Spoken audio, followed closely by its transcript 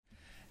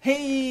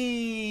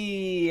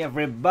Hey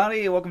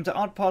everybody, welcome to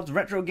Odd Pod's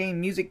Retro Game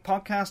Music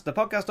Podcast, the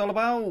podcast all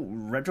about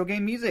retro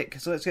game music.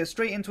 So let's get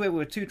straight into it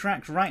with two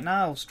tracks right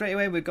now. Straight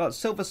away we've got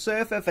Silver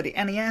Surfer for the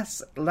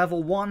NES,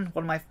 Level 1,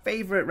 one of my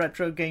favourite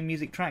retro game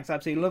music tracks,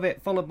 absolutely love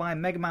it, followed by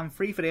Mega Man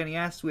 3 for the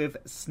NES with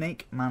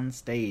Snake Man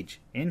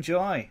Stage.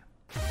 Enjoy!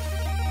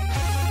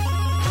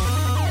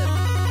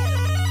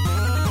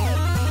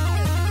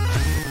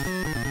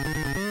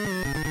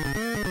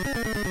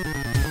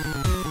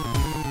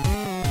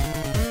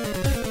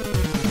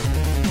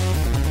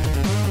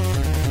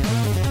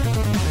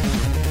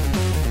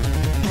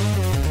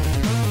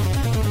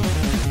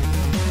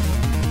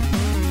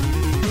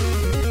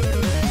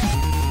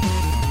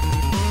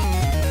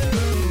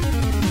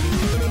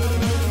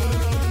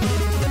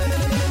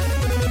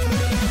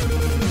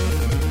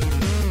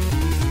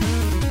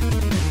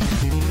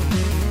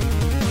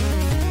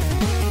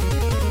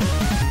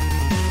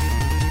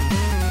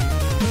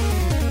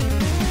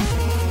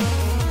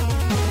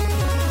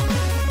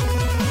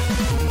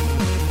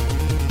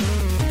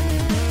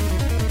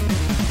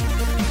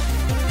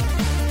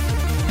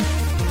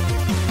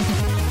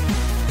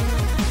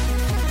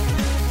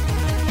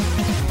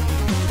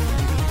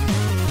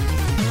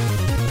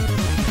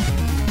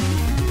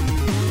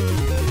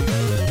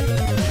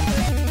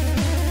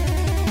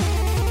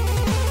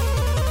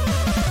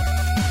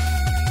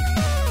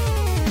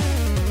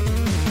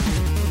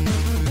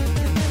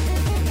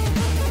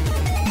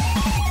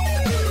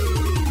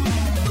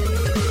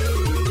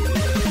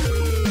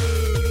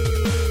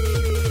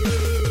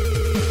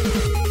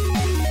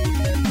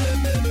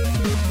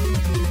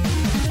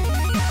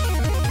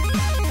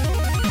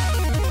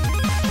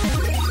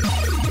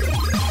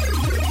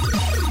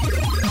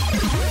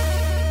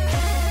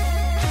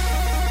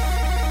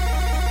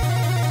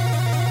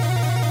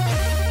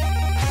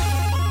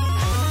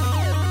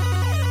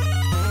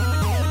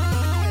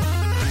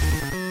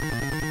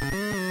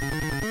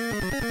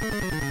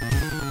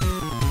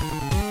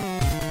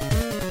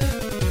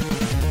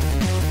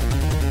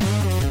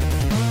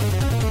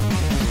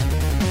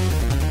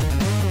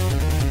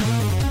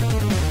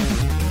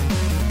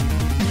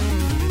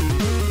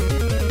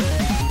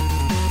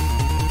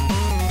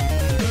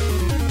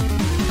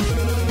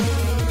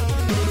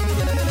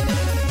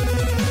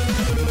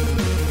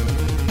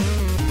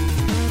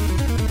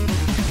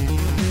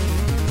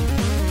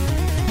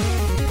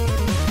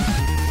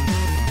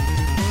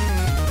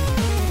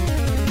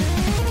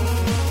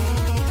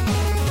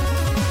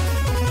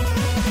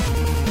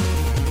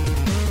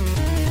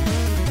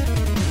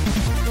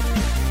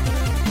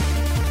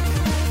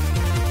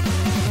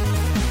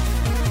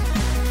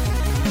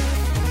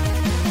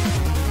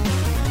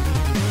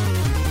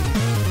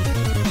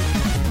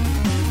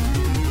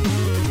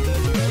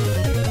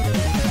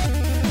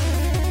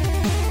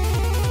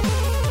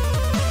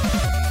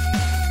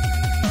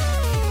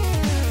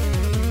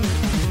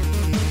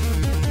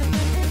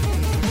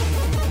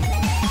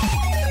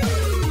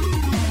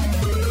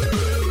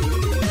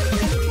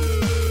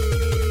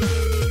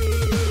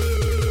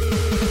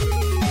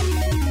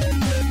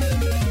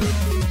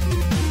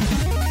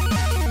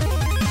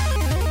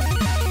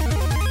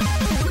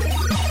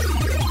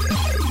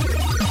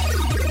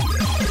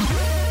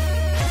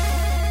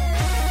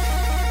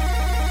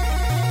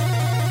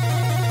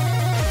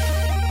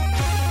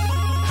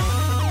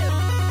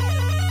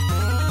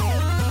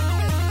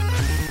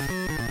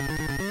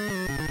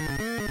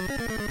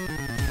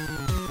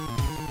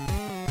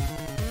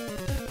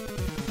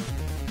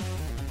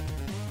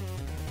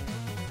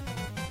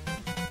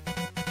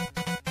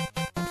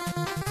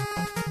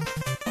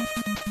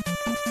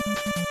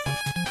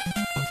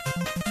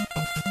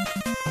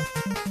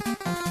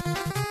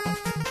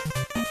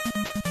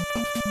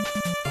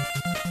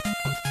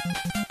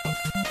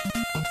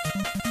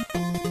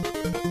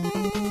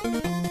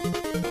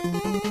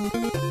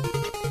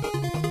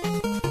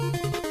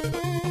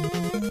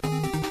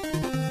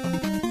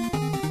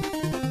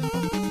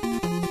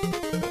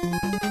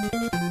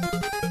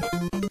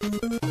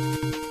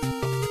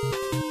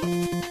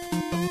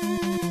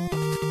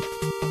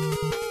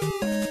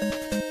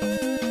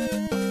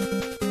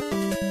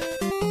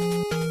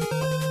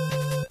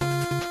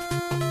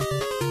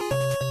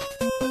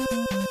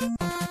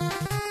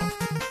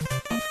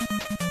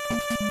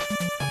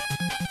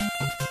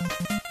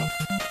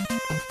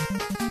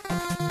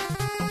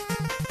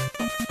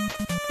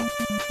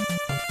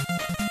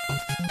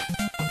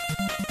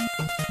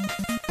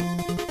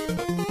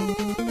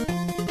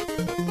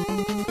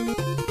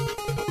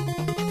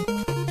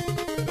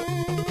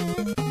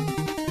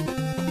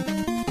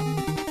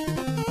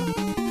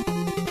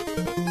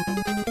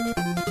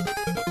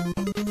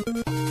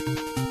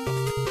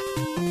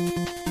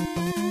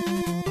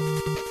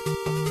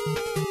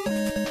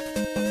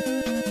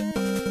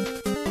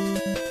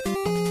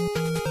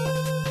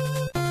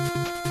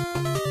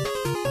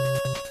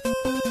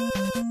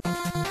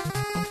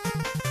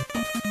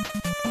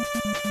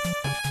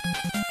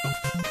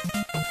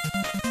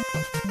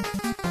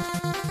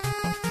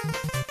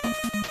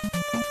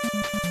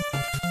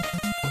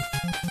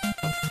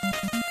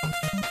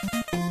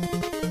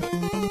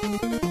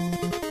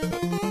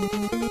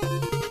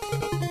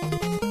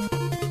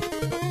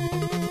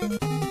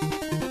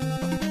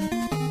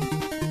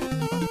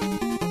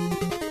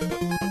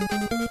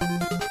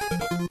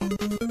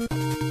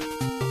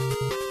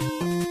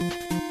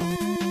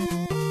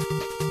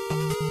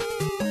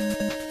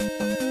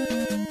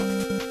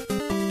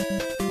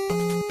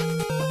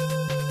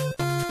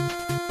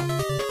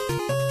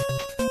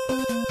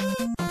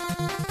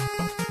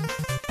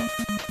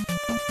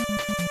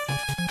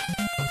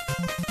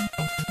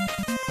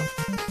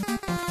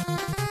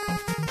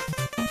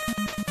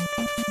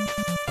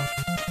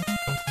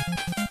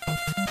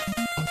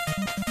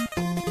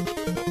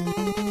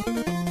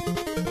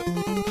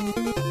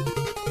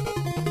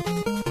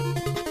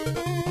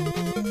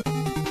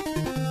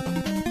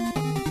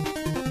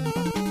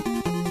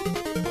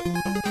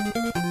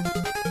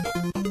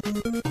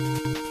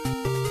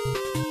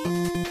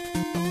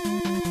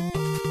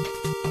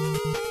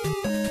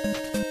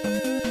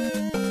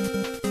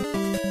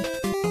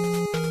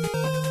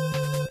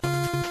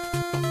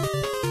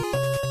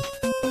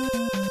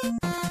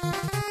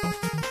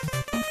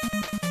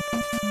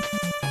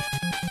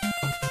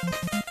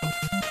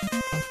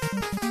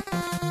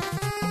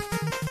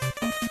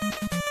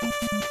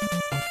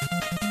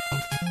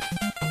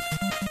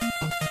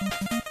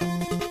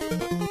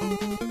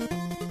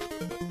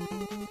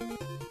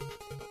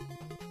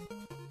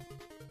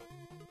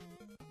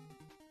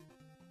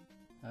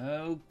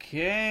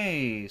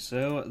 Okay,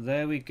 so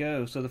there we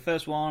go. So the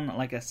first one,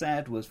 like I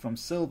said, was from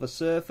Silver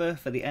Surfer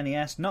for the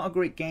NES. Not a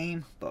great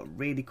game, but a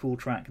really cool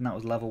track, and that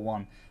was level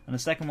 1. And the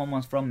second one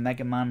was from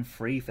Mega Man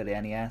 3 for the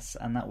NES,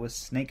 and that was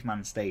Snake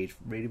Man stage.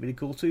 Really, really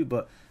cool too,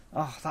 but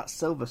oh, that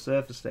Silver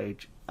Surfer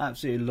stage,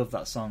 absolutely love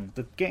that song.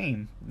 The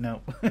game,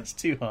 no, it's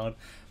too hard,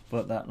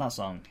 but that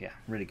song, yeah,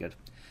 really good.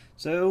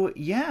 So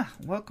yeah,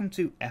 welcome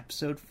to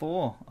episode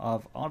 4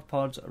 of Odd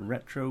Pod's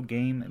Retro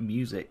Game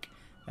Music.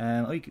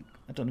 I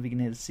don't know if you can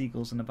hear the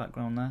seagulls in the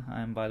background there.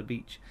 I am by the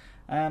beach.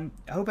 I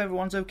hope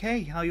everyone's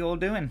okay. How you all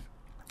doing?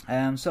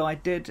 So I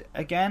did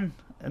again,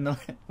 and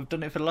I've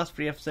done it for the last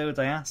 3 episodes.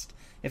 I asked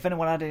if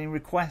anyone had any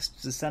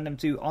requests to send them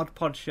to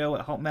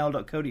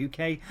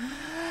oddpodshow@hotmail.co.uk,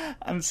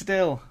 and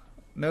still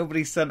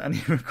nobody sent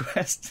any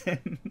requests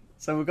in.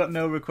 So we've got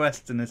no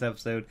requests in this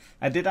episode.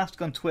 I did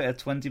ask on Twitter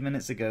 20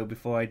 minutes ago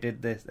before I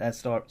did this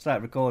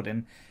start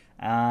recording,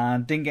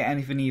 and didn't get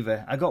anything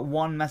either. I got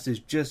one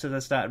message just as I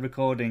started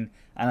recording,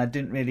 and I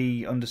didn't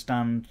really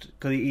understand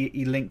because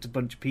he linked a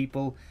bunch of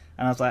people,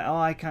 and I was like, oh,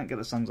 I can't get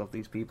the songs off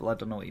these people. I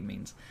don't know what he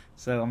means.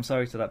 So I'm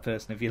sorry to that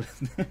person if you're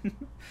listening.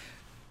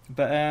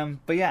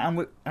 but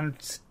yeah,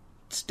 and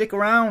stick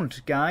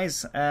around,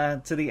 guys,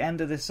 to the end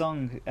of this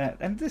end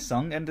of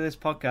this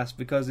podcast,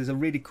 because there's a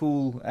really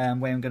cool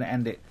way I'm going to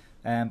end it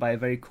by a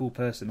very cool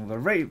person with a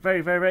very,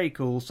 very, very, very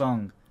cool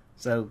song.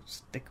 So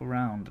stick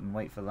around and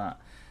wait for that.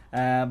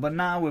 But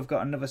now we've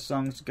got another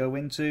song to go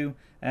into.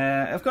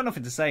 I've got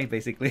nothing to say,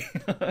 basically.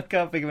 I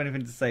can't think of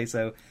anything to say,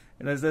 so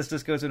let's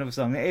just go to another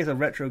song. It is a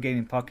retro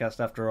gaming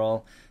podcast after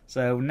all.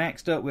 So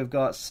next up we've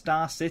got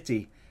Star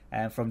City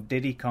from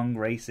Diddy Kong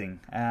Racing.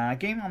 A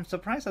game I'm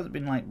surprised hasn't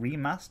been like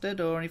remastered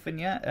or anything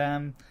yet.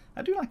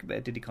 I do like a bit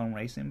of Diddy Kong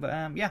Racing,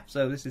 but yeah,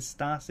 so this is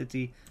Star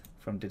City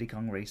from Diddy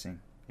Kong Racing.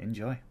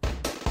 Enjoy.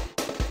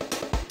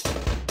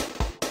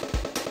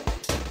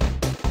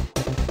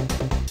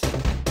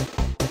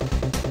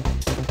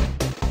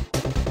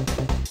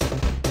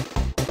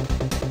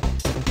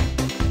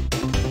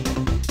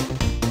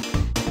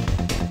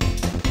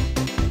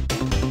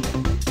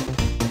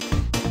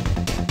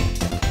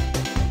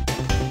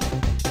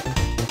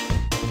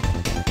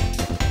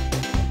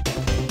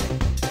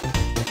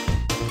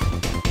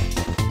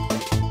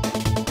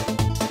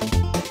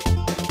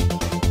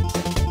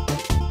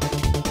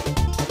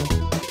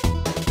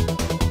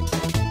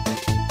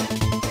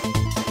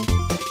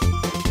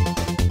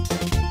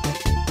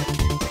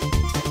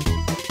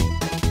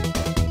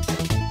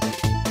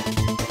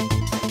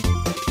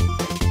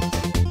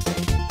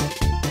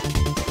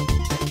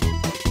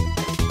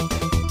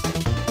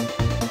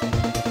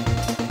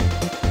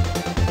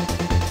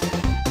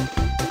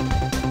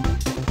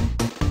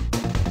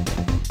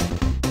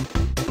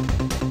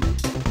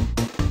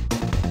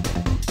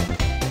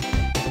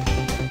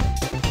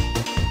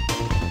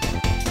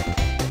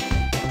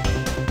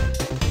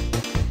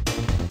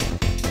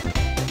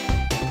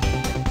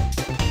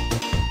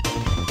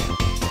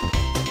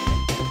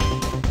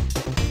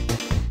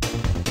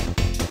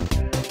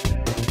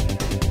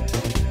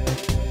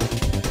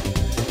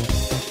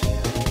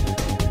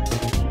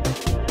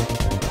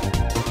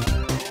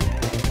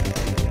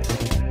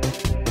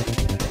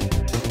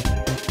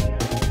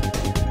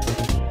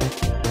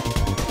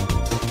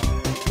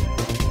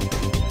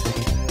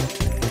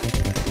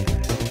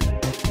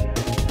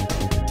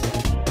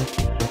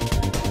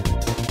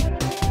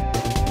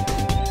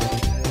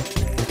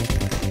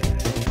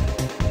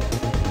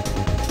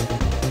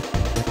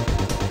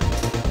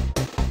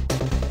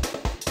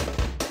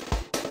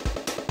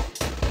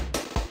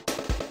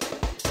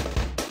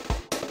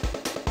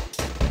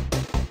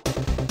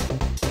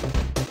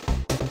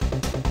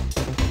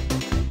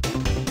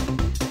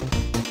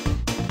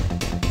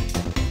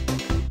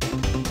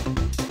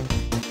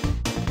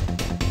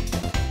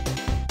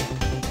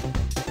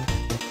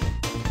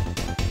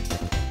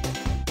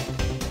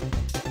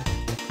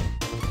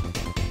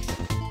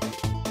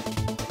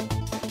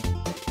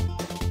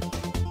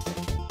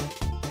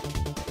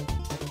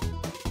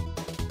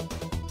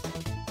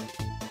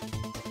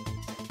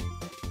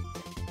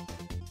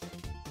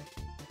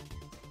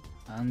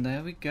 And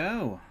there we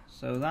go.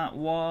 So that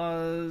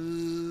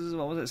was...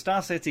 what was it?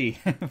 Star City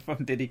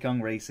from Diddy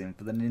Kong Racing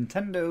for the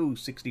Nintendo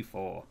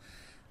 64.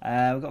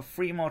 We've got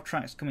 3 more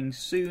tracks coming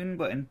soon,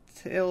 but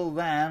until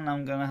then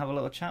I'm going to have a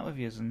little chat with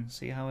you and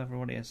see how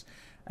everybody is.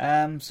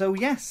 So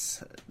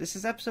yes, this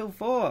is episode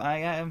 4.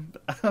 I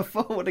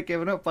thought I would have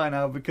given up by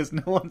now because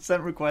no one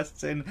sent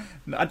requests in.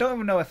 I don't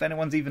even know if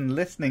anyone's even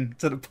listening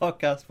to the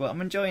podcast, but I'm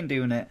enjoying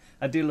doing it.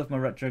 I do love my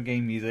retro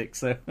game music,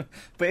 so.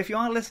 But if you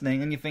are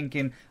listening and you're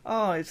thinking,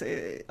 oh, I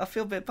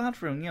feel a bit bad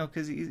for him,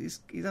 because he's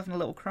having a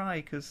little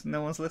cry because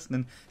no one's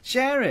listening.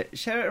 Share it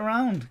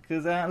around,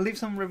 because leave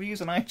some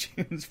reviews on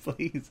iTunes,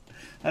 please.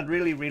 I'd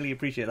really, really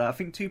appreciate that. I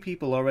think 2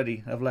 people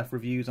already have left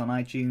reviews on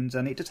iTunes,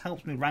 and it just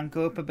helps me rank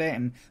up a bit,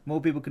 and more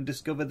people can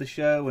discover the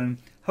show, and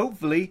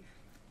hopefully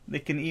they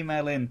can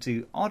email in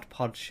to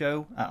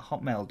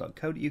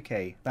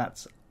oddpodshow@hotmail.co.uk.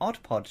 That's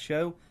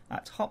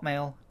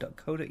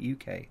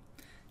oddpodshow@hotmail.co.uk.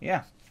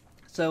 Yeah.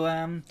 So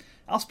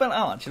I'll spell it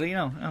out, actually.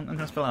 I'm going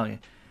to spell it out here.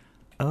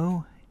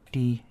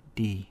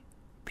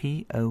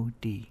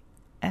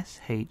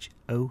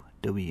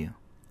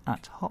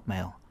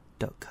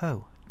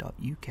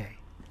 oddpodreshow@hotmail.co.uk.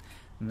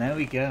 There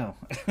we go.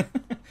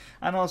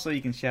 And also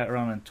you can share it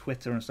around on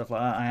Twitter and stuff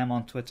like that. I am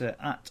on Twitter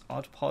at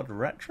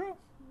oddpodretro.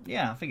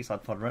 Yeah, I think it's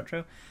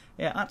oddpodretro.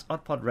 Yeah, at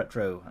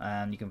oddpodretro.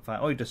 And you can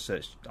find, you just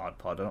search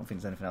oddpod. I don't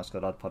think there's anything else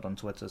called oddpod on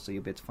Twitter, so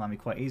you'll be able to find me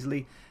quite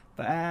easily.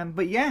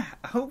 But yeah,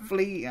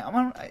 hopefully,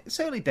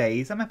 it's early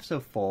days. I'm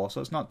episode 4,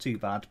 so it's not too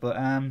bad. But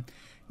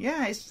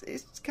yeah,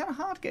 it's kind of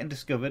hard getting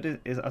discovered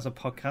as a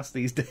podcast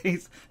these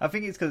days. I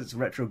think it's because it's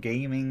retro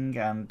gaming,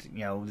 and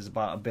there's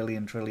about 1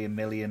 billion, trillion,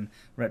 million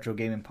retro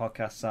gaming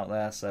podcasts out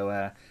there.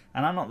 So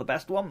and I'm not the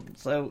best one,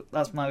 so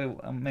that's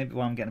maybe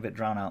why I'm getting a bit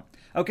drowned out.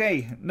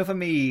 Okay, enough of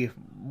me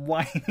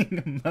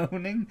whining and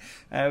moaning.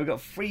 We've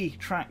got 3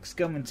 tracks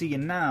coming to you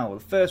now. The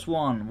first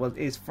one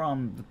is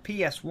from the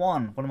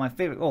PS1, one of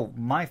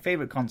my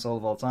favorite console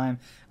of all time,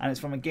 and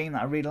it's from a game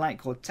that I really like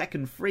called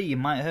Tekken 3. You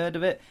might have heard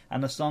of it,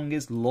 and the song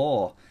is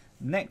Law.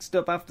 Next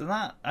up after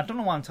that, I don't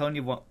know why I'm telling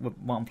you what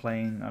I'm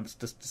playing, I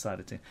just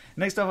decided to.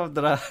 Next up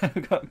after that,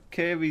 we've got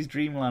Kirby's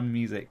Dream Land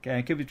music,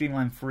 Kirby's Dream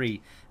Land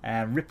 3,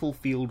 Ripple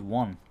Field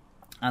 1.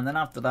 And then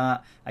after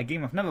that, a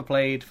game I've never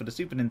played for the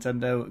Super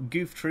Nintendo,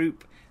 Goof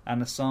Troop,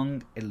 and the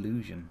song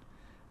Illusion.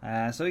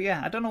 So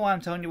yeah, I don't know why I'm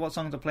telling you what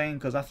songs I'm playing,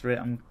 because after it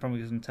I'm probably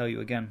going to tell you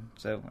again.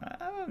 So,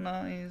 I don't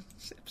know,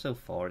 it's episode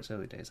 4, it's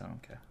early days, I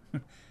don't care.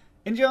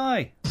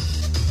 Enjoy!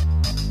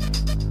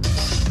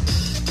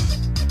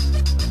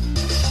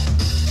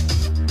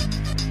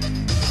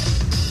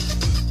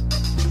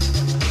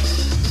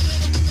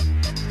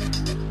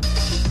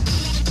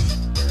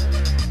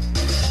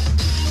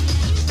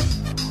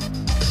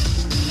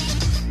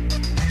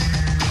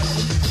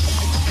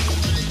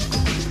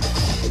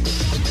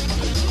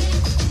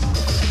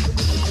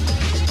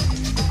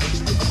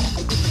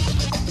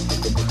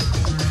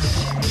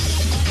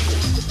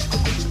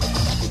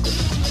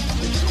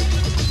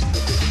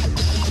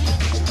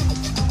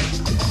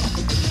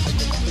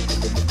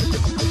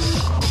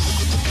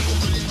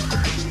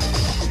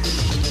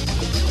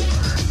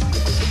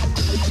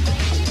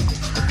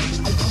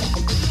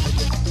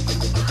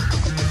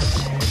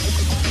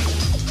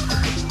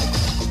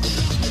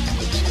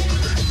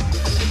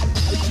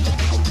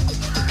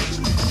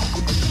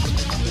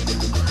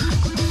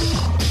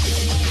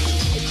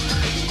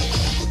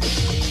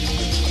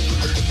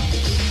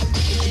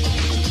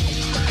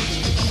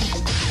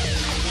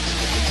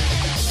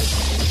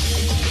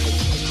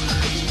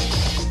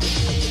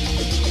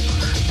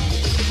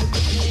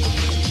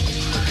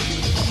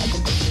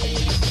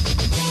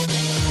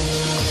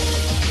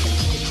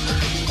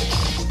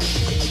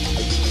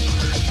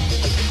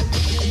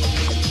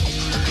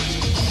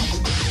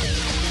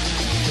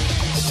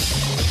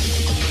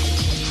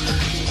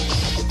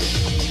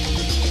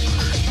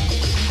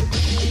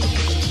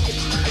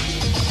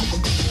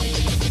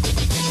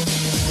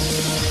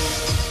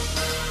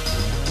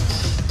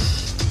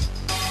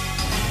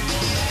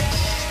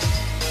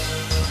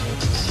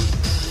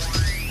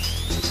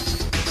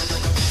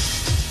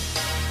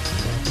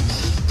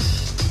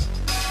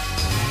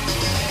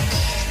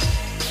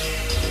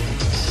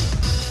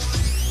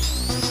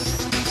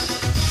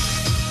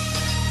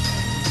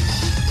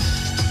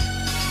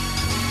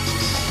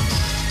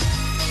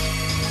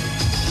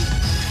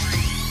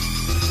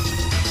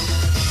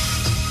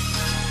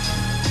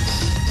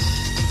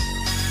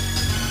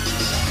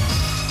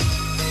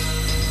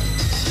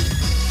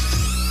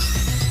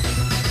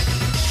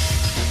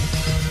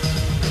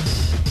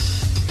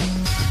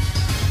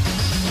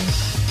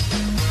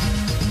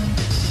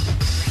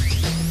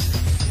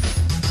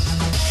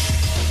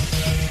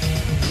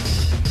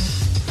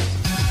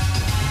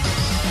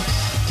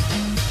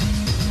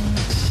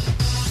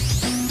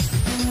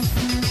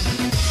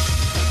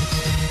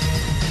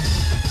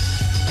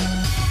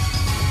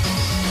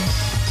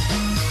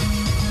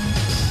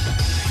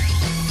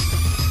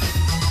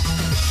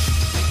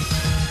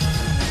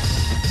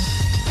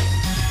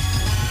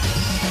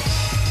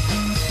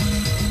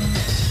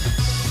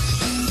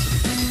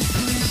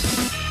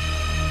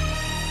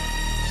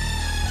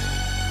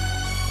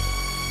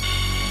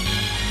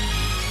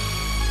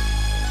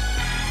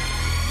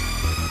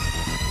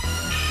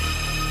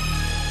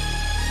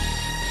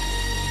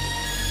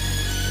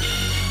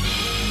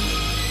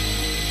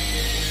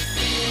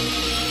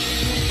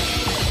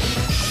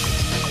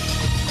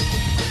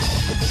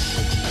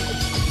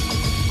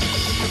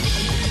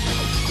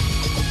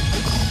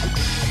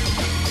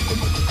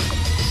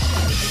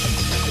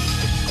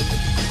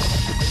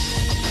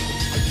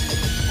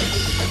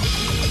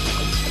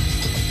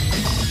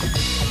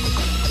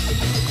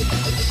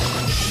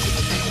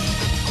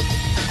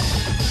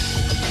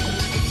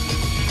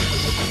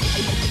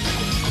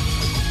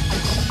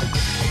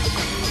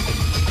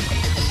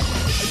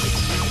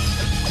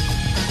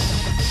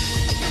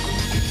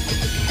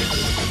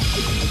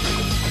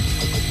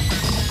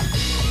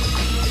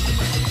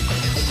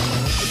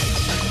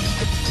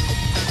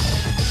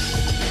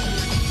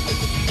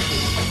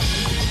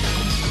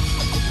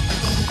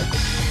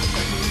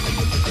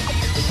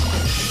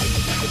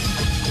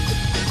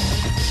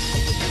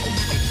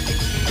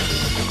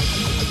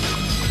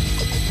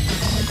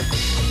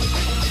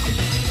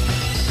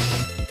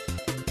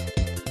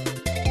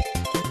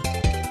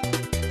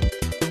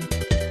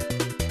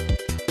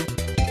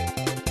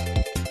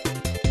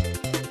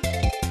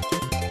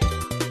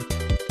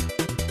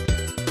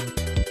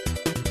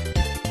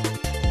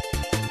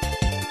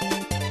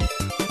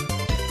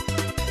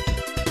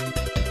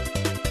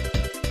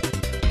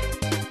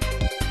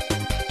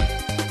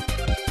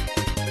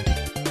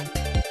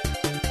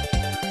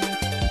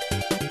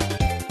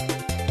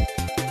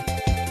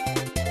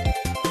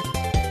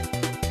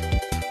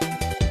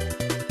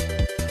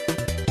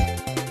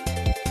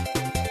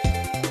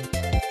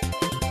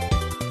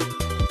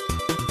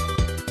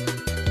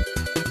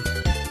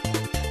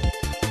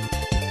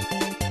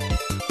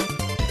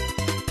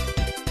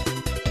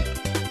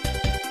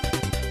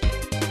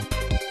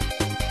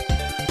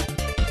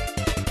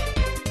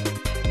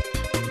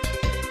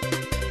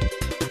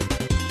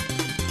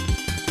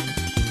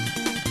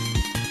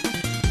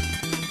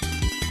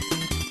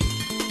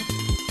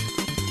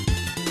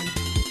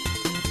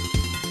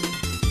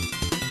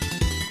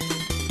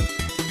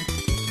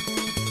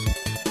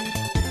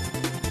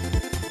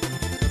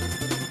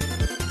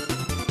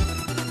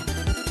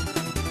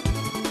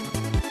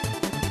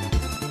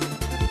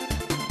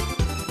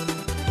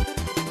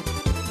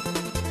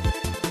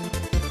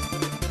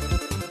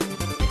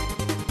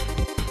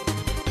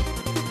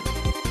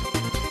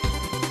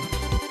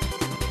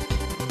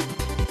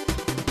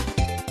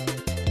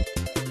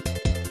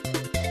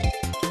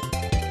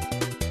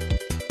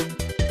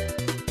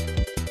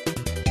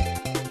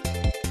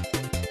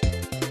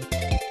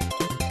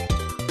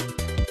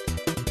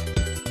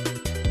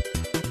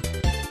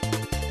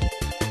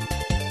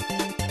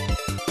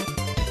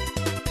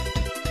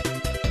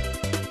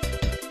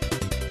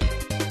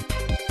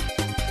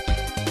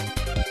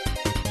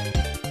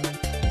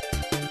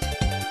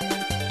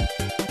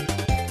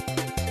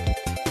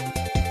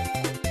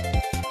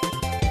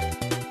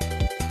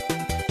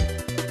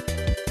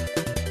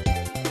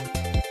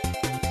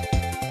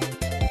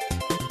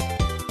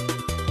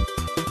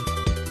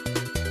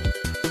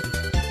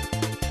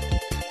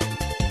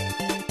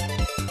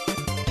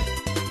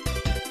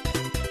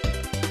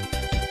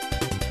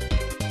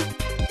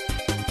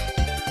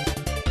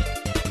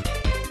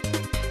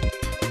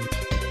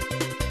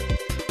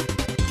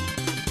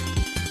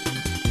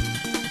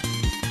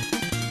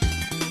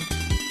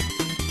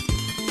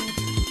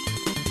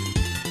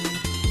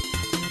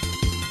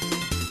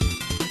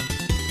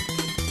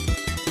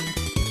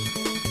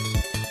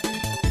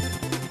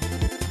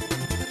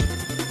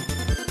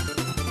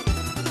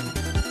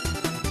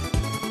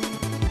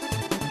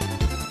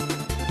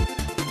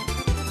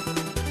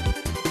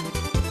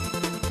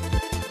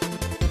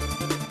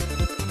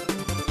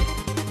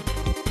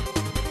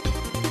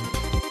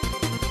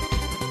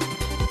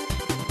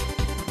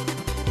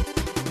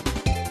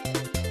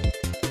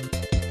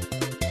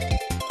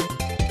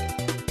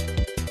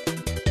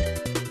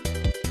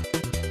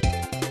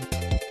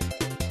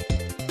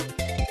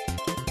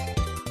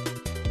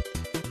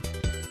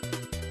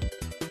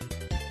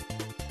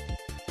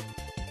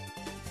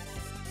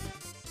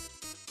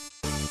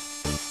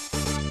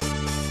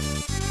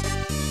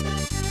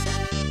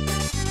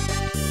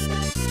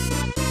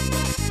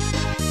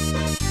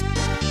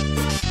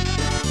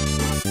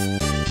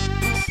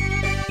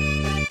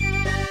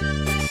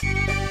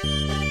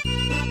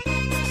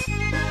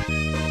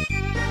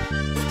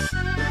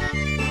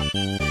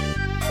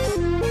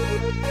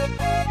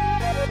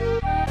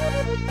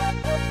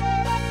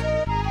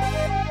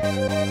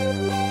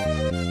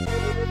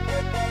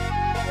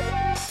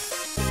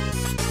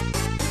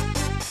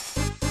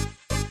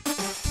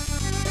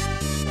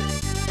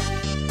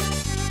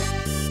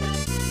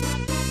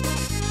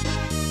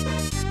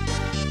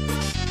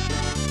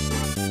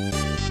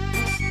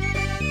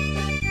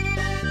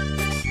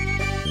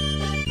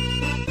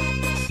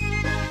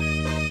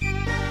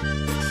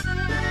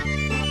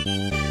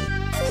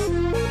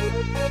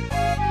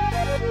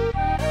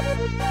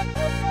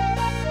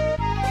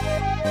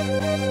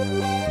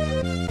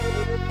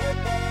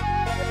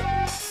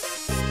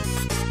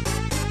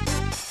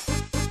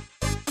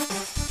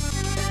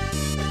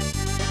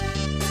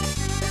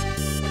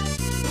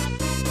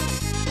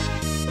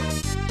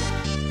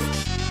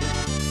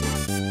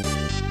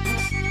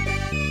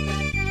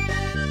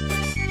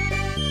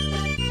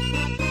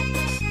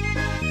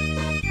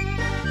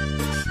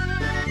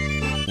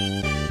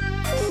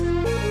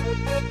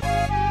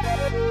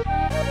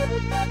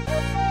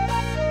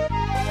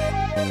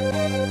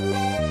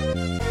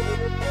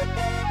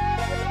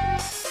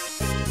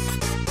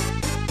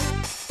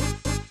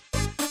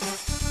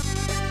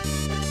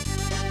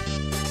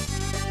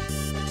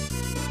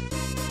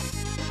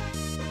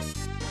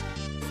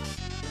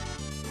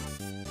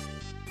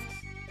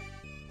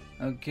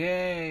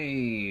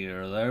 Okay,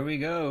 there we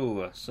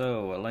go.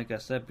 So, like I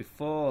said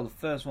before, the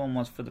first one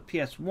was for the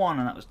PS1,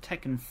 and that was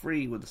Tekken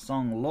 3 with the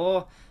song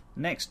Law.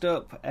 Next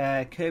up,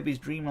 Kirby's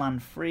Dream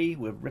Land 3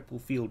 with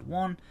Ripplefield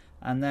 1,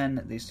 and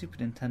then the Super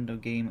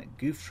Nintendo game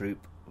Goof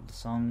Troop with the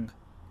song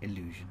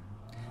Illusion.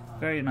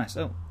 Very nice.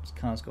 Oh, this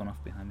car's going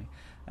off behind me.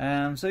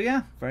 So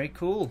yeah, very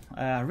cool.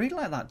 I really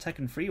like that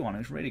Tekken 3 one, it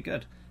was really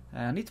good.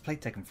 I need to play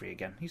Tekken 3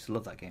 again. I used to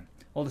love that game.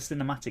 All the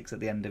cinematics at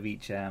the end of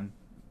each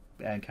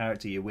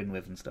character you win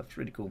with and stuff. It's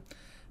really cool.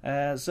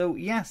 So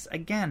yes,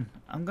 again,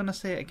 I'm going to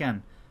say it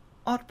again.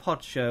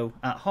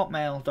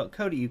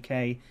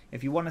 oddpodshow@hotmail.co.uk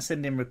if you want to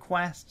send in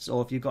requests,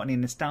 or if you've got any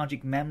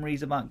nostalgic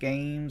memories about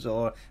games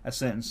or a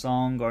certain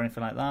song or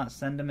anything like that,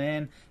 send them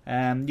in.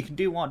 You can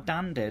do what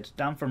Dan did.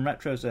 Dan from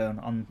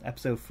Retrozone on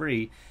episode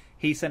 3.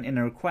 He sent in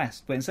a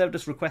request, but instead of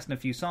just requesting a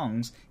few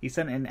songs, he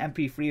sent in an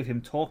MP3 of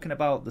him talking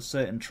about the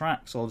certain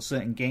tracks or the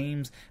certain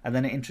games, and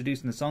then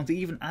introducing the songs. He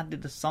even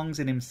added the songs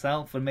in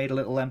himself and made a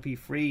little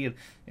MP3. And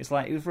it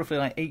was roughly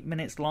like 8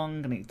 minutes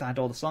long, and it had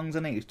all the songs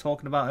in it. He was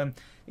talking about them.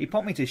 He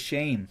put me to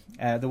shame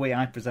the way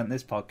I present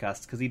this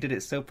podcast, because he did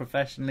it so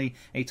professionally.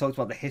 And he talked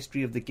about the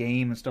history of the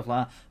game and stuff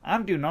like that.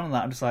 I'm doing none of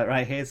that. I'm just like,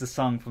 right, here's the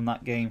song from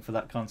that game for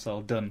that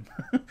console, done.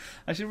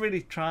 I should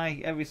really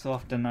try every so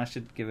often. I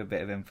should give a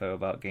bit of info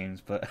about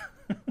games, but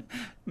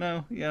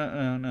no.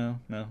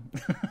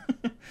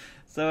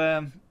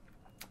 So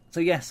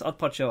yes,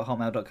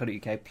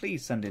 oddpodshow@hotmail.co.uk.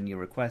 Please send in your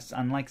requests,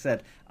 and like I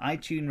said,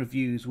 iTunes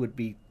reviews would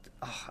be.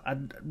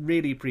 I'd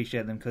really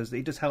appreciate them, because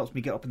it just helps me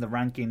get up in the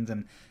rankings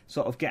and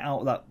sort of get out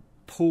of that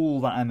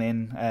pool that I'm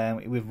in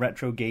with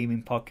retro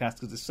gaming podcasts,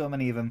 because there's so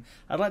many of them.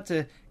 I'd like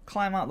to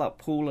climb out that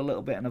pool a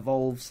little bit and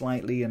evolve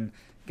slightly and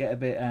get a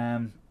bit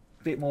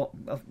more.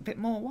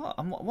 What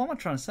am I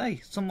trying to say?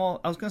 Some more.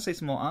 I was going to say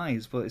some more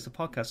eyes, but it's a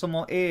podcast. Some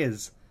more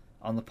ears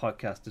on the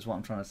podcast is what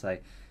I'm trying to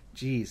say.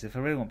 Jeez, if I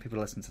really want people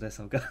to listen to this,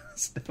 I've got to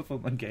step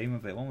up my game a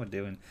bit. What am I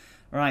doing?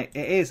 Right,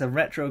 it is a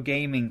retro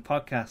gaming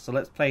podcast, so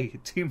let's play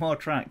 2 more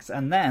tracks,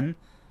 and then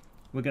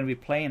we're going to be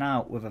playing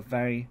out with a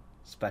very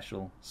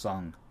special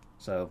song.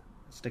 So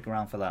stick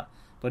around for that.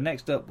 But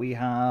next up, we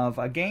have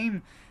a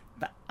game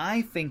that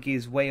I think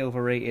is way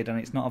overrated, and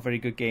it's not a very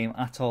good game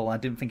at all. I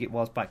didn't think it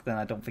was back then.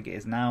 I don't think it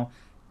is now.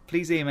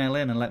 Please email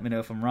in and let me know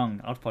if I'm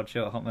wrong.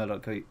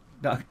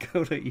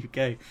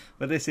 oddpodshow@hotmail.co.uk.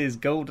 But this is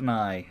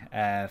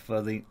GoldenEye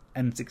for the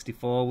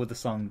N64 with the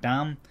song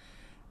Damn.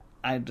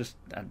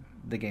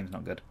 The game's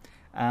not good.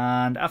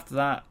 And after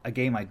that, a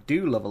game I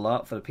do love a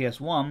lot for the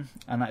PS1,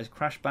 and that is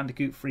Crash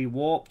Bandicoot 3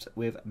 Warped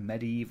with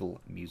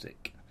medieval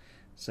music.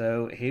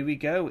 So here we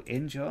go.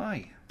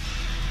 Enjoy.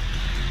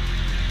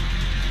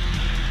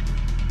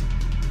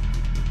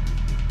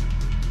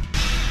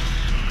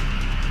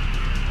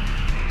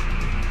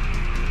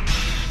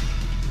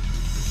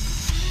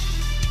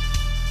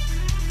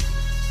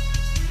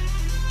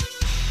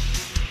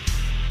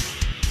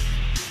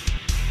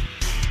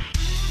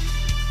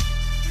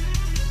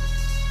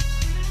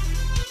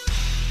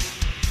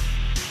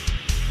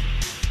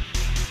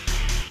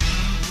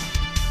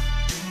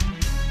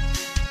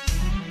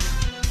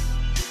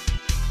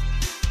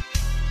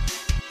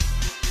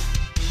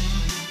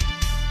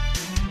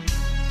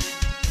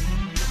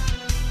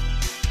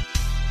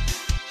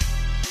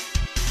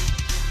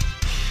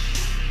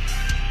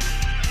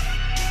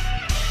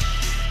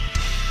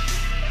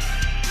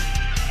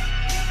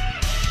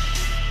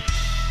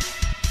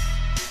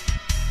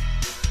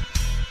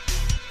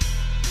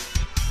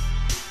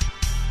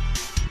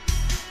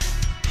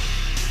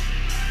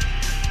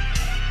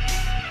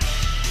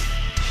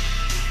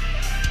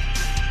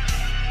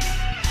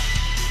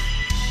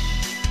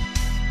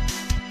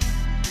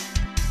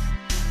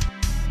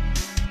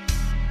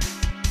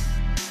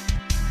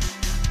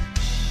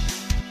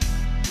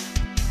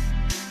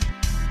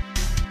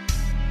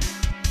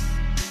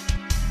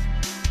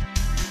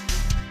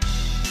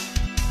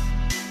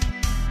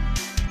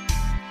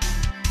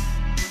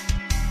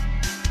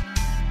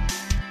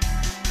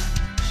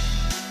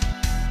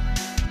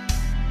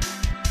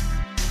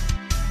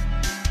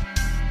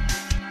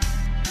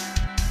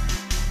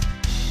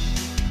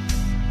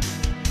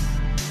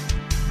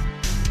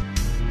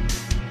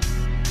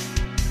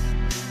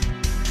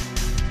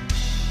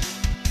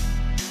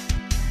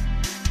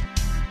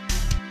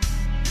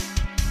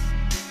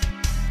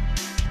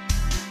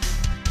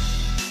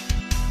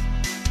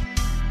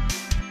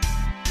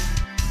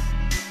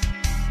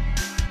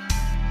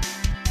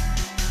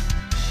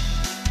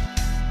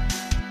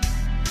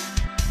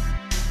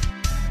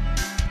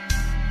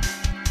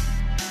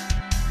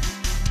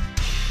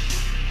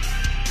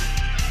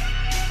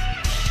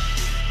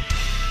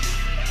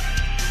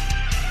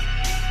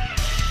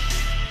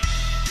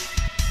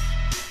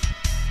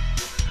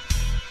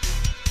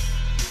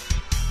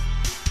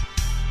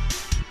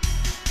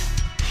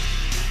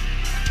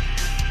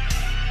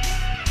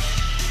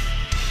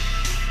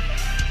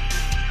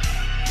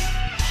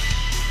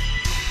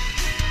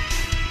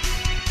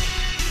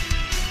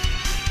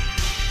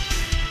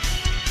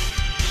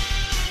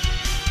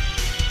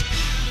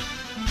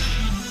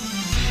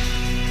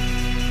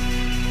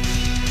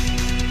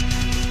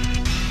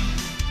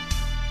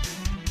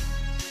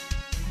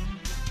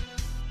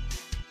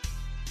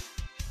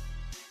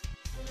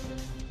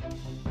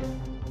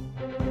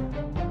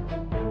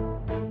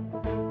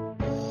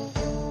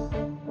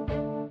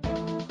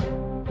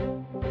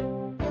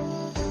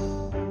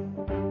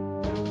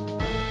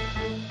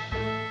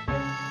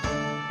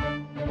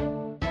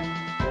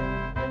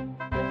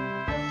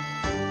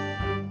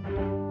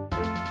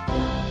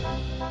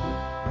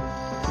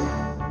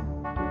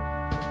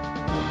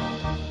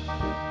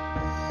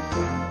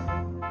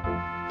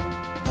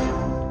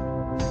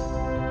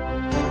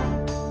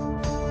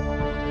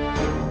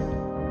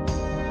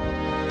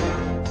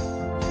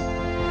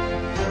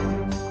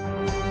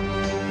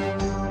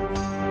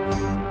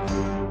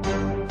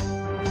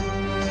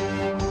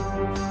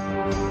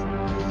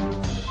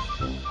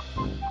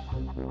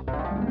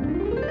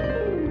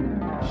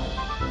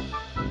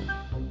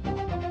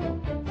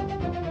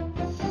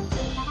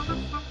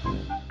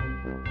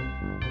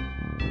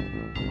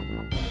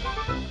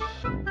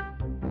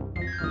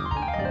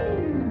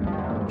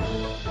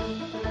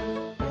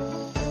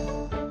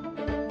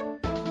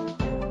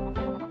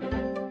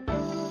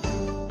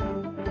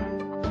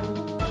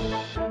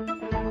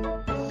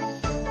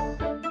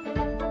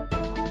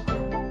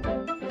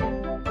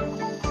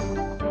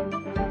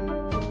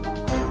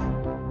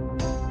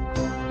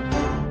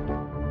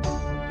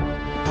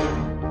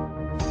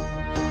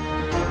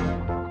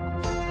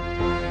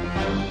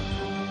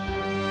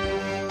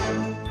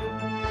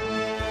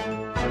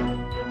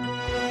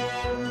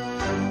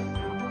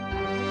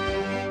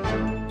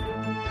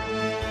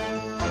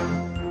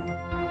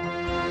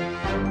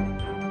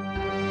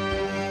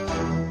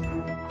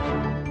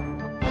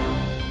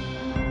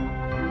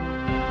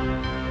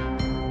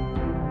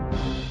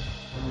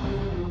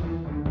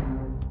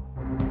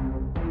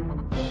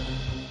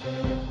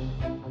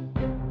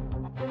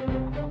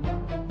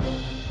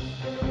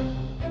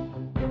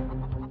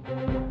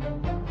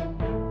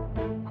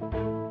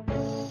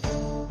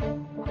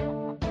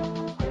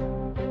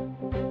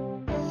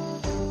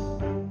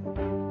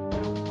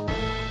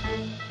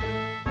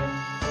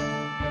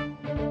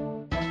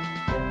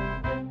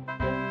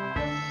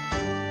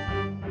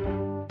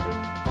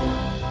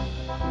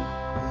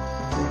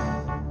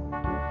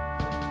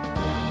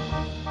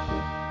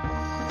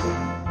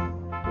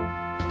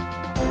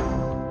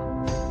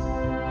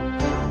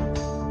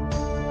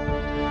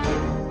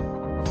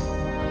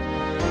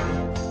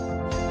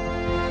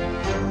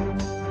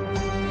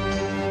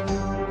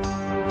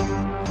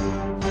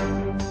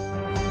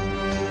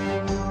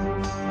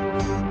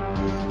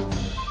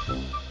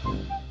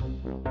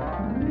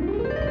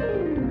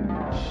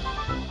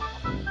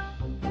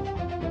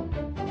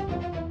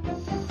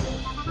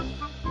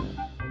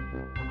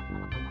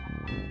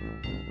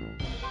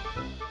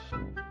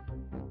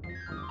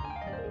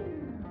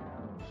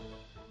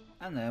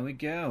 And there we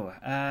go.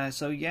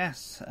 So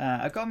yes,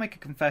 I've got to make a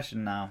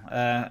confession now.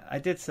 I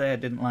did say I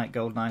didn't like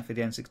GoldenEye for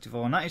the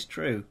N64, and that is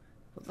true.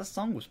 But the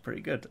song was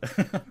pretty good.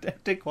 I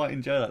did quite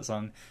enjoy that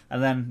song.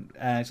 And then,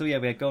 so yeah,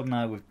 we had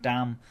GoldenEye with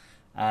Damn,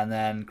 and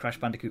then Crash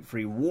Bandicoot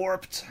 3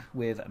 Warped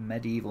with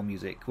medieval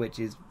music, which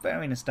is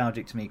very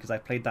nostalgic to me because I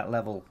played that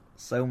level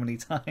so many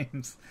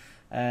times.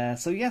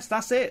 So yes,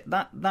 that's it.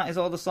 That is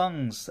all the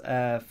songs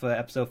for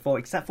episode 4,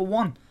 except for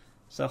one.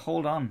 So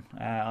hold on,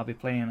 I'll be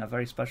playing a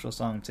very special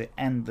song to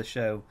end the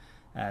show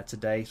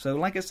today. So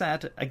like I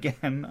said,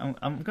 again,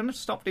 I'm going to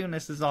stop doing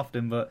this as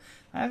often, but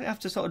I have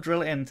to sort of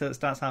drill it in until it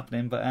starts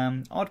happening. But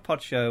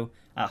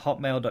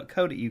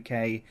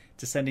oddpodshow@hotmail.co.uk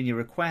to send in your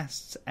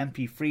requests,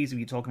 MP3s if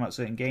you're talking about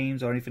certain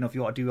games, or anything if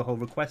you want to do a whole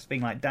request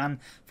thing like Dan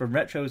from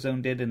Retro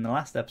Zone did in the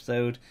last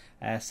episode.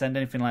 Send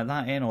anything like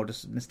that in, or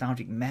just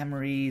nostalgic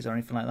memories or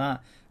anything like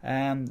that.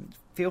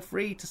 Feel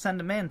free to send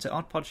them in to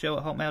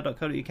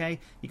oddpodshow@hotmail.co.uk.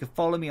 You can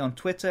follow me on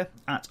Twitter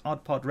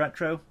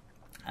 @oddpodretro.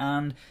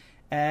 And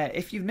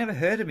if you've never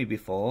heard of me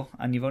before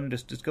and you've only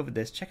just discovered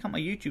this, check out my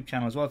YouTube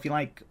channel as well. If you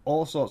like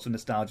all sorts of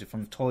nostalgia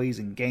from toys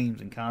and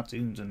games and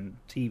cartoons and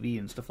TV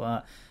and stuff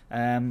like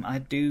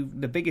that,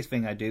 the biggest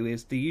thing I do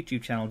is the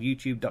YouTube channel,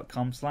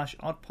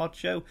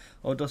 youtube.com/oddpodshow,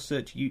 or just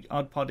search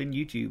Oddpod in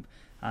YouTube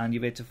and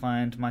you'll be able to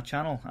find my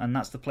channel. And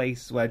that's the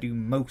place where I do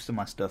most of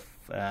my stuff.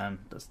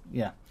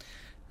 Yeah.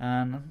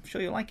 And I'm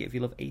sure you'll like it if you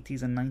love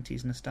 80s and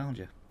 90s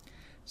nostalgia.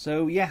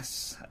 So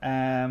yes,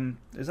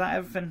 is that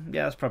everything?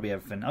 Yeah, that's probably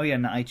everything. Oh yeah,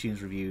 and the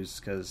iTunes reviews,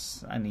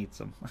 because I need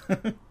some.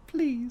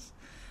 Please.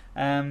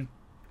 Right,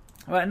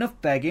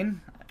 enough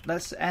begging.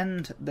 Let's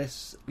end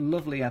this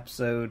lovely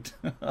episode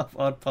of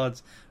Odd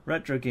Pod's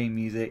Retro Game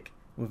Music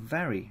with a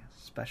very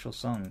special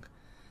song.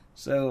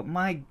 So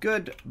my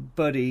good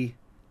buddy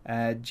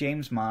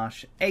James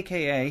Marsh,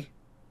 aka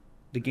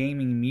The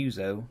Gaming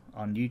Muso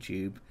on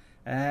YouTube,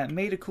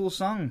 made a cool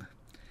song,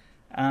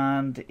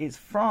 and it's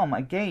from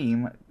a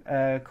game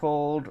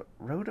called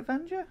Road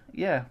Avenger?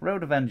 Yeah,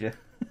 Road Avenger.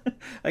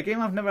 A game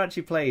I've never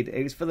actually played.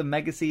 It was for the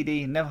Mega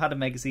CD, never had a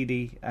Mega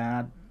CD.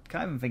 Can't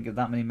even think of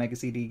that many Mega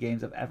CD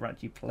games I've ever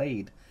actually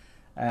played.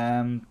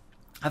 I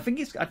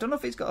don't know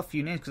if it's got a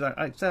few names, because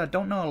I said I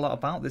don't know a lot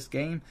about this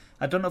game.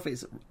 I don't know if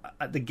it's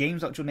the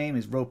game's actual name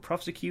is Road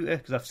Prosecutor,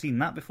 because I've seen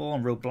that before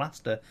on Road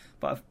Blaster,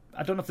 but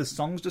I don't know if the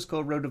song's just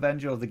called Road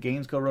Avenger or the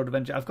game's called Road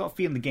Avenger. I've got a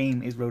feeling the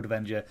game is Road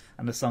Avenger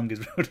and the song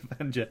is Road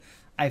Avenger,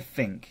 I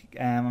think.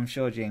 I'm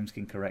sure James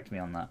can correct me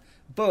on that.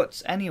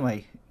 But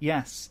anyway,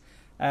 yes,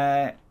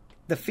 the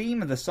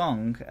theme of the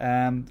song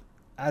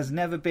has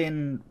never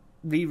been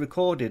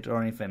re-recorded or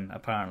anything,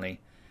 apparently.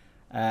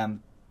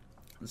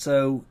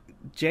 So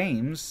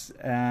James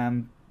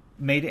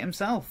made it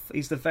himself.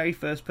 He's the very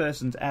first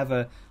person to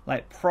ever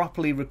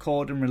properly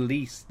record and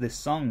release this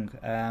song,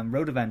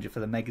 Road Avenger, for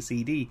the Mega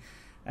CD.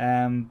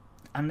 And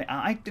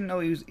I didn't know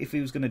if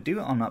he was going to do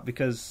it or not,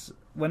 because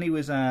when he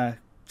was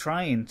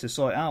trying to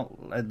sort it out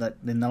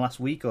in the last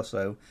week or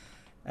so,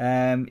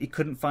 he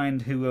couldn't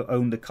find who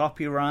owned the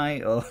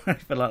copyright or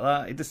anything like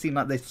that. It just seemed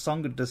like this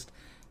song had just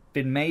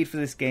been made for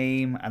this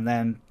game and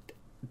then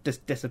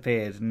just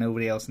disappeared, and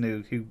nobody else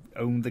knew who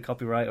owned the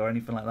copyright or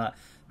anything like that.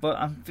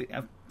 But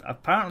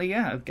apparently,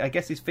 yeah, I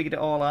guess he's figured it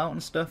all out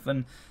and stuff,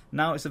 and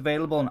now it's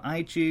available on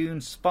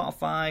iTunes,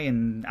 Spotify,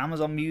 and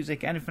Amazon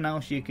Music. Anything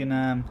else you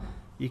can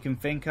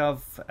think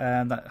of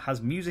that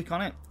has music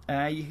on it,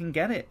 you can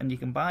get it, and you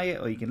can buy it,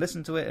 or you can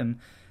listen to it, and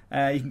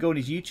you can go on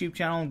his YouTube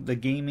channel, The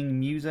Gaming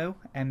Muso,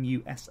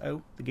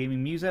 M-U-S-O, The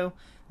Gaming Muso,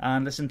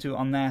 and listen to it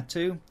on there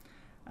too.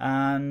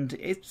 And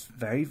it's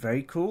very,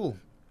 very cool.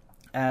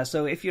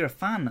 So if you're a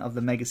fan of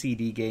the Mega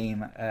CD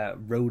game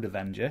Road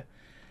Avenger,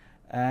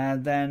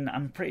 then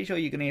I'm pretty sure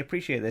you're going to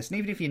appreciate this. And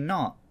even if you're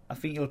not, I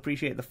think you'll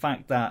appreciate the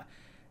fact that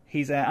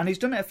he's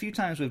done it a few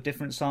times with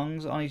different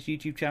songs on his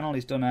YouTube channel.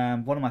 He's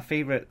done one of my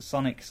favourite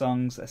Sonic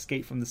songs,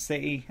 Escape from the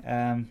City,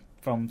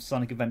 from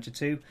Sonic Adventure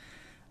 2.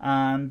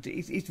 And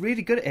he's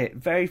really good at it.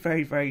 Very,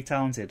 very, very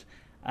talented.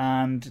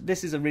 And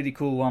this is a really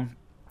cool one.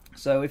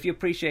 So if you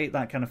appreciate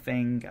that kind of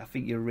thing, I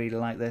think you'll really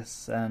like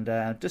this. And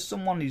just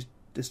someone who's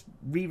just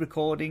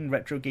re-recording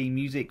retro game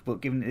music,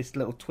 but giving it this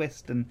little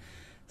twist and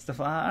stuff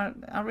like that.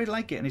 I really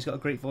like it, and he's got a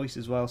great voice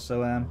as well.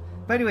 So,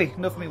 but anyway,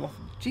 enough of me.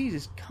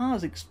 Jesus,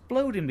 car's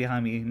exploding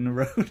behind me in the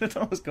road. I don't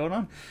know what's going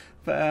on.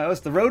 But it's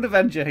the Road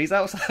Avenger. He's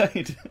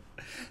outside.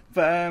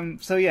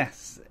 But so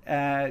yes,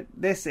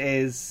 this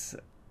is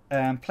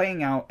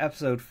playing out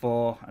episode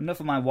 4. Enough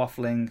of my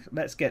waffling.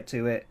 Let's get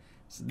to it.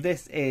 So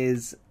this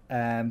is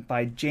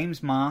by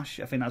James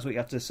Marsh. I think that's what you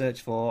have to search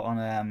for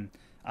on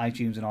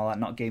iTunes and all that,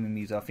 not Gaming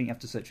Muso. I think you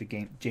have to search for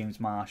James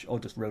Marsh or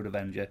just Road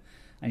Avenger,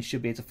 and you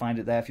should be able to find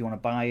it there if you want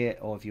to buy it,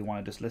 or if you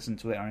want to just listen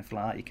to it or anything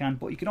like that, you can.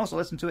 But you can also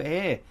listen to it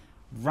here,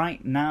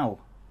 right now,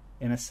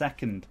 in a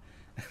second.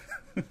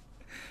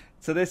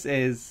 So this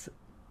is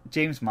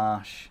James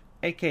Marsh,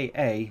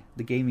 aka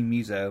The Gaming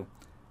Muso,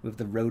 with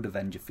the Road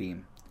Avenger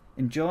theme.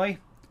 Enjoy,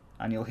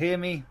 and you'll hear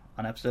me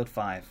on episode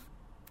 5.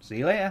 See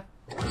you later.